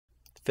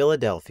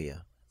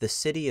Philadelphia, the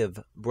city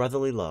of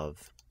brotherly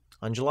love.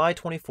 On July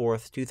 24,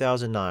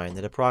 2009,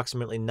 at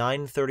approximately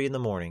 9:30 in the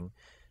morning,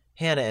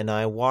 Hannah and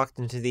I walked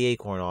into the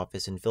ACORN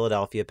office in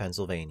Philadelphia,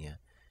 Pennsylvania.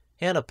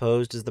 Hannah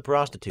posed as the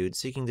prostitute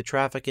seeking to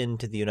traffic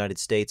into the United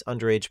States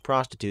underage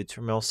prostitutes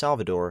from El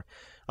Salvador.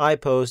 I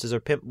posed as her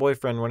pimp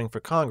boyfriend running for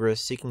Congress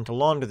seeking to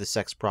launder the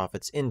sex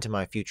profits into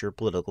my future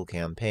political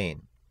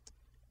campaign.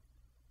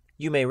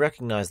 You may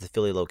recognize the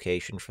Philly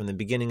location from the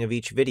beginning of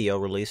each video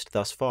released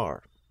thus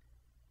far.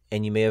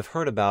 And you may have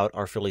heard about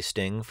our Philly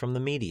sting from the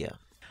media.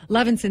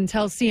 Levinson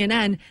tells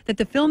CNN that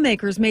the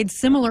filmmakers made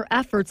similar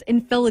efforts in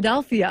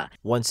Philadelphia.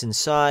 Once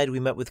inside, we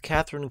met with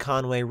Catherine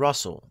Conway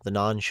Russell, the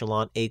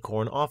nonchalant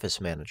ACORN office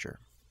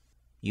manager.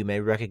 You may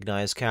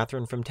recognize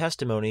Catherine from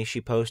testimony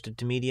she posted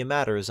to Media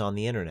Matters on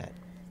the internet.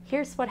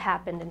 Here's what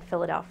happened in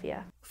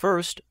Philadelphia.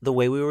 First, the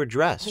way we were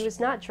dressed. He was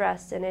not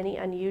dressed in any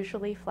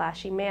unusually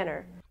flashy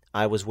manner.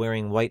 I was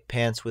wearing white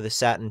pants with a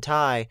satin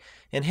tie,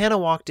 and Hannah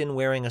walked in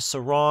wearing a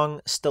sarong,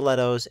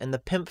 stilettos, and the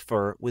pimp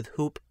fur with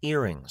hoop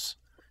earrings.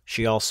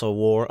 She also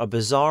wore a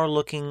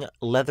bizarre-looking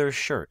leather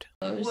shirt.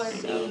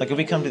 Like if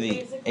we come to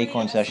the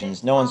ACORN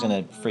sessions, no one's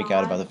going to freak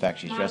out about the fact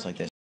she's dressed like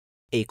this.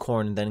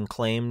 ACORN then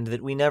claimed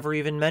that we never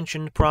even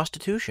mentioned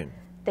prostitution.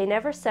 They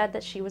never said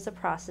that she was a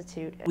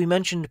prostitute. We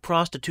mentioned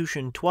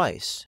prostitution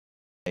twice.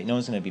 No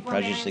one's going to be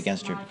prejudiced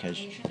against her because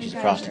she's a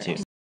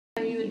prostitute.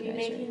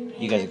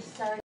 You guys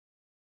are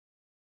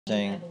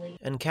saying...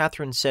 And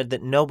Catherine said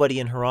that nobody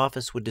in her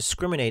office would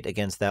discriminate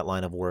against that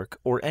line of work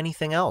or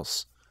anything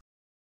else.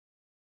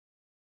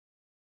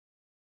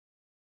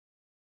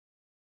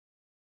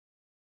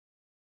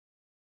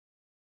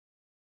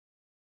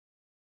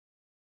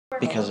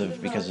 Because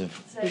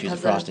she's a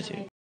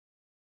prostitute.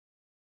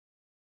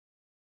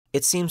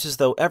 It seems as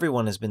though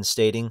everyone has been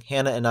stating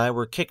Hannah and I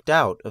were kicked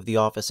out of the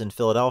office in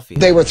Philadelphia.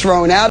 They were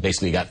thrown out.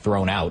 Basically got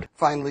thrown out.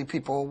 Finally,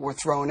 people were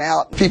thrown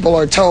out. People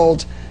are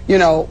told,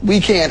 we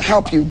can't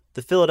help you.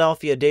 The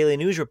Philadelphia Daily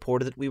News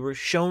reported that we were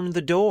shown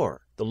the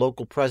door. The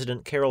local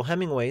president, Carol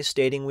Hemingway,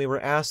 stating we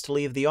were asked to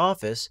leave the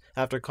office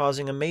after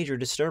causing a major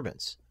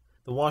disturbance.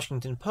 The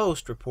Washington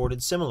Post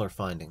reported similar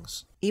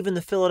findings. Even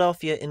the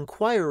Philadelphia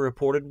Inquirer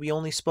reported we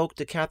only spoke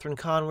to Catherine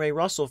Conway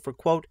Russell for,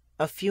 quote,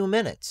 a few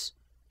minutes.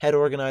 Head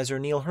organizer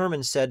Neil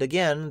Herman said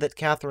again that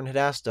Catherine had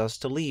asked us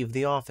to leave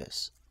the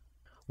office.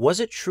 Was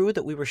it true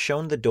that we were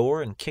shown the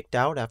door and kicked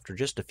out after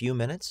just a few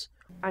minutes?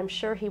 I'm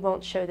sure he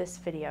won't show this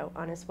video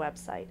on his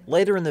website.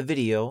 Later in the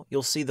video,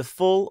 you'll see the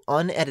full,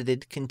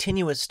 unedited,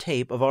 continuous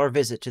tape of our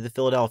visit to the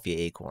Philadelphia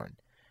ACORN.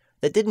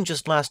 That didn't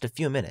just last a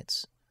few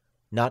minutes,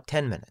 not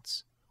 10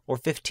 minutes. Or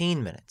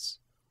 15 minutes,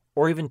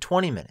 or even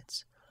 20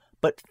 minutes,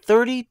 but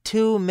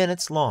 32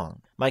 minutes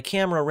long. My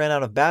camera ran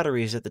out of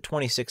batteries at the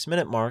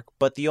 26-minute mark,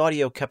 but the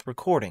audio kept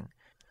recording.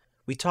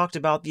 We talked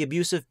about the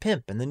abusive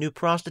pimp and the new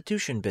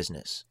prostitution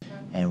business.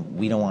 And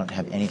we don't want to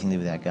have anything to do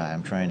with that guy.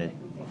 I'm trying to,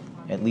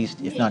 at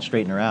least, if not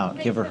straighten her out,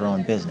 give her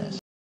own business,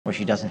 where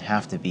she doesn't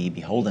have to be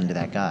beholden to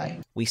that guy.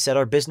 We said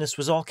our business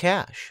was all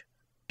cash.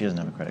 She doesn't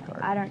have a credit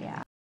card.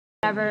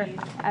 Never,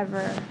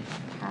 ever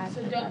had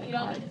a credit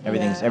card.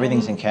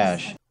 Everything's in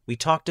cash. We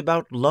talked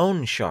about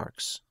loan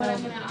sharks.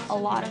 A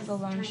lot of the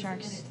loan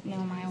sharks know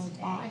my old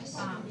boss.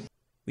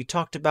 We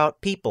talked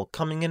about people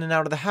coming in and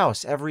out of the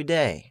house every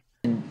day.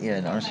 And, yeah,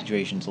 and our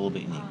situation's a little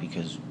bit unique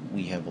because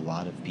we have a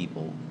lot of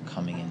people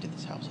coming into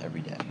this house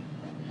every day.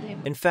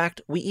 In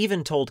fact, we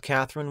even told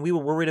Catherine we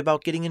were worried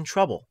about getting in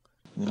trouble.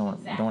 We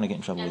don't want to get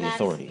in trouble with the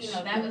authorities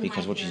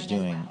because what she's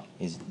doing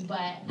is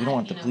we don't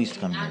want the police to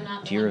come here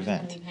to your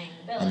event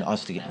and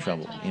us to get in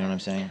trouble. You know what I'm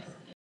saying?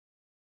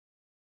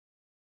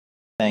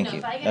 Thank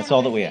you. That's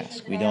all that we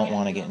ask. We don't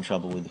want to get in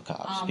trouble with the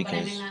cops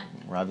because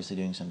we're obviously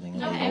doing something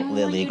illegal. And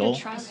we want you to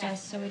trust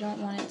us, so we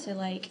don't want it to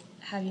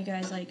have you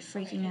guys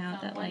freaking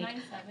out that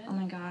oh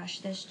my gosh,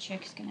 this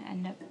chick's gonna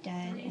end up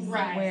dead,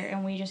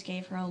 and we just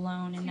gave her a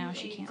loan and now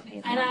she can't pay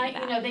the money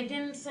back. They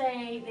didn't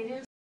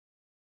say.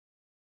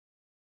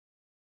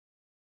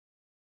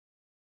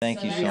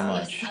 Thank you so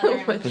much.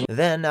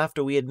 Then,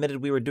 after we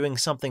admitted we were doing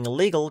something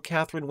illegal,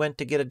 Catherine went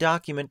to get a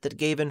document that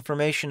gave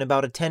information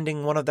about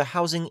attending one of the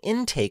housing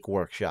intake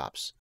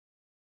workshops.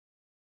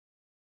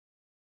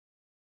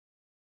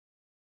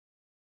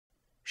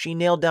 She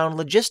nailed down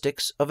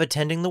logistics of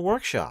attending the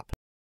workshop.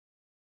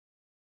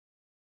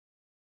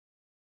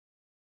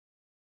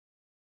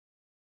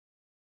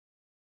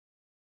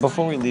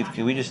 Before we leave,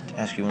 could we just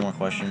ask you one more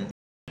question?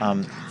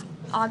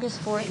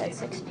 August 4th at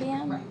 6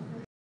 p.m.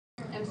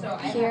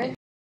 Here.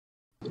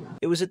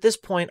 It was at this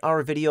point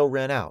our video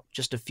ran out,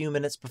 just a few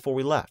minutes before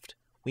we left.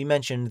 We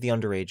mentioned the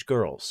underage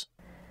girls.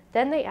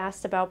 Then they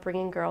asked about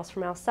bringing girls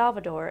from El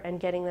Salvador and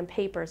getting them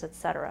papers,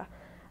 etc.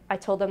 I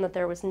told them that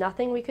there was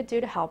nothing we could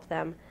do to help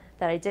them,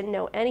 that I didn't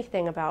know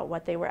anything about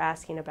what they were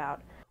asking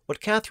about.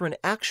 What Catherine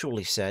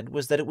actually said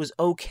was that it was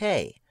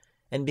okay,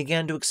 and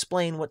began to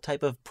explain what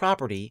type of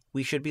property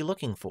we should be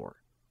looking for.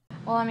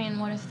 Well,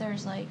 what if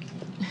there's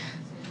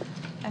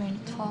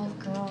 12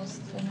 girls,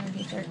 then there would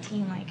be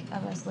 13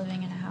 of us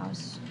living in a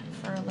house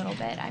for a little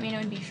bit. It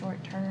would be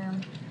short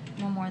term,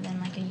 no more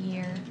than a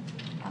year.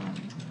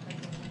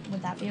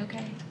 Would that be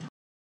okay?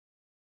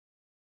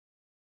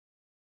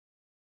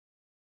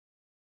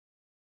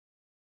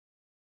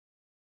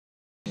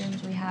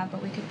 Rooms we have,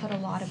 but we could put a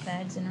lot of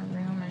beds in a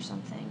room or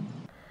something.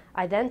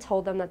 I then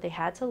told them that they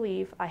had to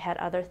leave. I had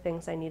other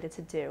things I needed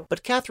to do.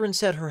 But Catherine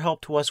said her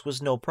help to us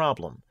was no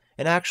problem,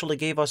 and actually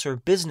gave us her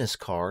business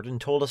card and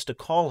told us to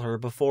call her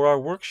before our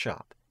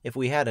workshop if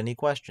we had any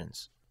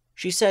questions.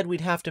 She said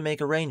we'd have to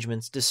make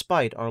arrangements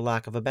despite our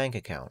lack of a bank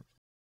account.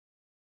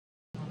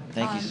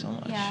 Thank you so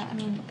much. Yeah, I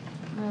mean,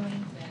 really.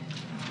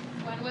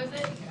 When was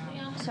it?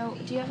 So,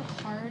 do you have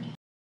a card?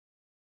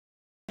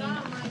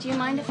 Do you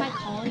mind if I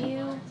call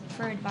you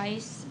for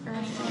advice or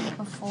anything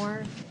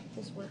before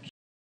this workshop?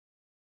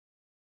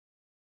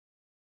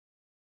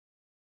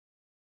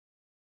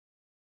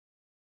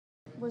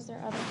 Was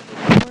there other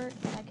paperwork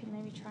that I could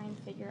maybe try and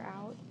figure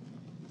out?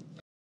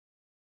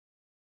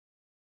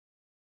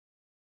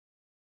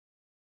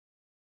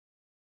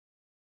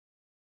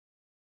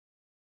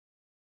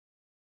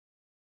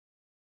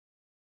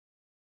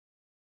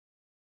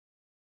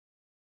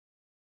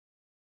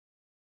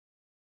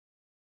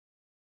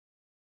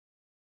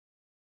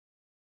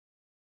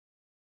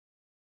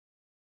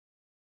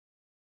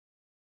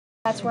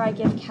 That's where I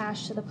give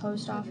cash to the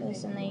post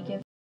office and they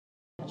give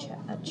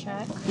a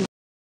check.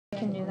 I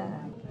can do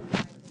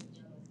that.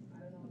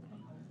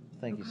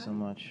 Thank you so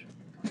much.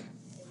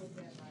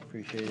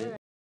 Appreciate it.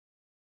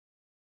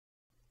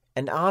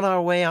 And on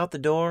our way out the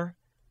door,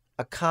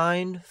 a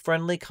kind,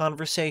 friendly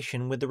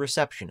conversation with the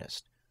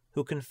receptionist,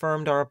 who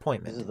confirmed our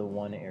appointment. This is the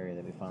one area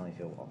that we finally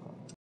feel welcome.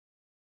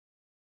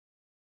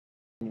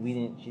 She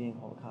didn't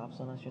call the cops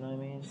on us, you know what I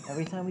mean?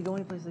 Every time we go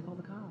anyplace, they call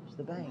the cops,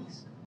 the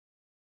banks.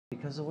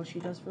 Because of what she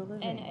does for a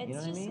living, And it's you know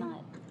what I just mean?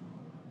 not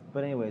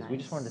But anyways, we nice.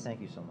 just wanted to thank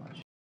you so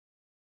much.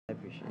 I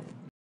appreciate it.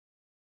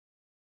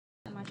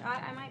 so much.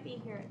 I might be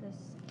here at this.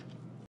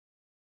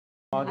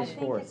 August I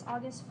think 4th. it's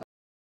August 4th.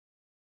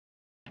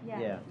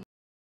 Yeah.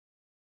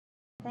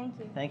 Thank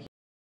you. Thank you.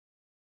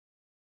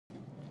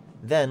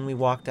 Then we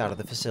walked out of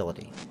the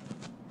facility.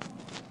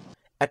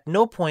 At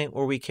no point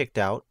were we kicked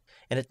out,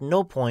 and at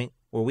no point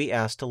were we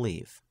asked to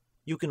leave.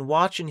 You can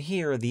watch and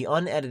hear the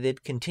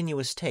unedited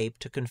continuous tape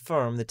to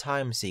confirm the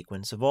time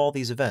sequence of all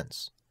these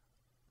events.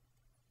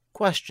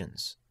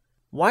 Questions.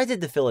 Why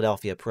did the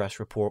Philadelphia Press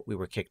report we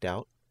were kicked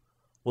out?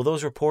 Will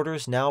those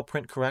reporters now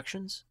print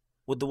corrections?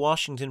 Would the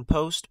Washington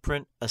Post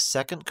print a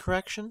second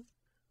correction?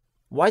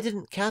 Why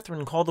didn't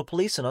Catherine call the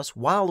police on us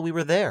while we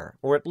were there,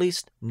 or at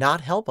least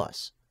not help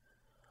us?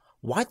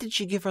 Why did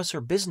she give us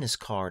her business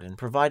card and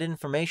provide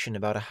information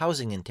about a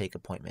housing intake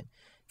appointment,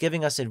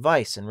 giving us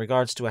advice in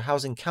regards to a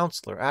housing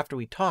counselor after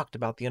we talked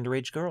about the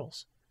underage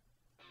girls?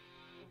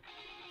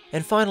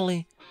 And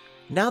finally,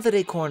 now that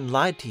ACORN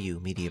lied to you,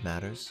 Media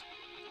Matters,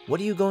 what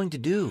are you going to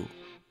do?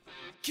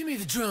 Give me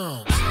the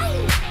drums.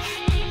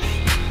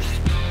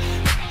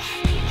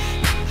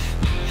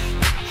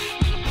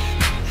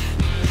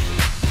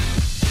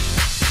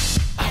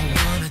 I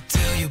wanna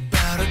tell you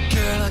about a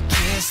girl I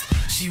kissed.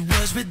 She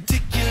was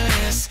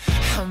ridiculous,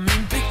 I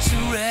mean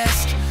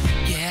picturesque.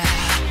 Yeah,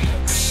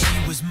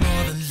 she was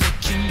more than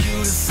looking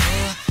beautiful.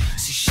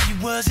 See, she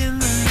was in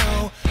the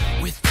know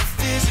with the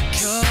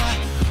physical.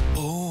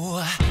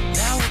 Oh,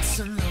 now it's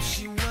enough.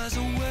 She was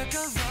a work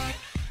of art,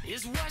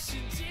 is what she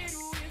did.